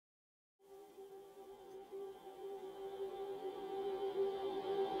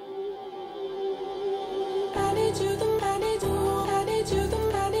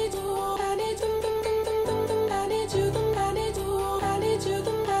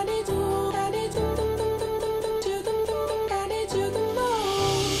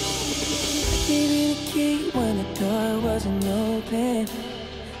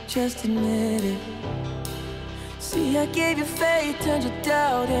Just admit it. See, I gave you faith, turned your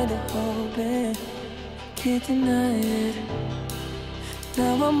doubt into hope, and can't deny it.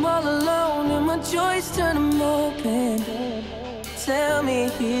 Now I'm all alone and my joys turn them open. Tell me,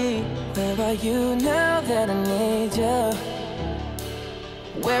 where are you now that I need you?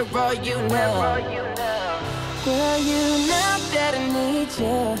 Where are you now? Where are you now that I need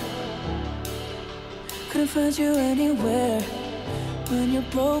you? Couldn't find you anywhere. When you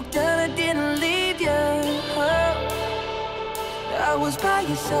broke down, I didn't leave you. I was by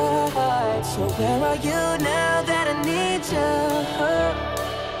your side. So where are you now that I need you?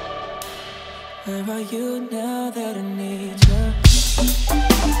 Where are you now that I need you?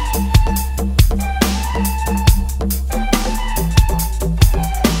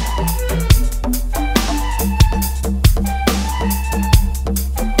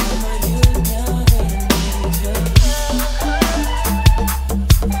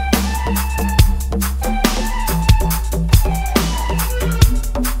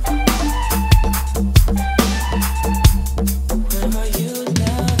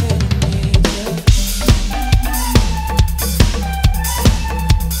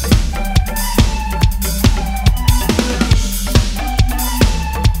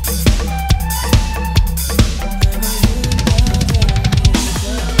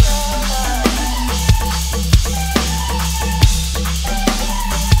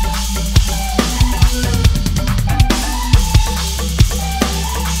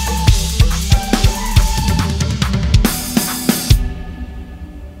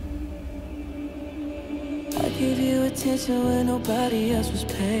 When nobody else was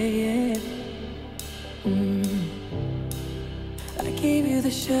paying. I gave you the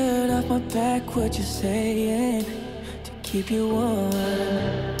shirt off my back, what you saying, to keep you warm.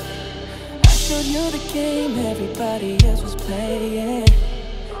 I showed you the game everybody else was playing,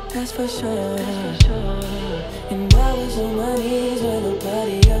 that's for sure. And I was on my knees when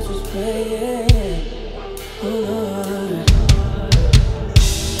nobody else was praying. Oh Lord.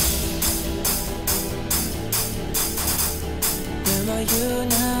 Where are you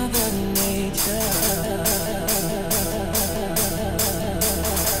now that I need you?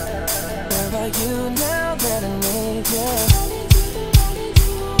 Where are you now that I need you?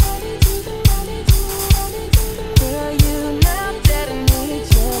 Where are you now that I need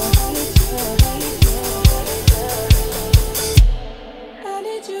you? I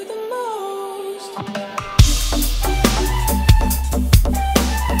need you the most.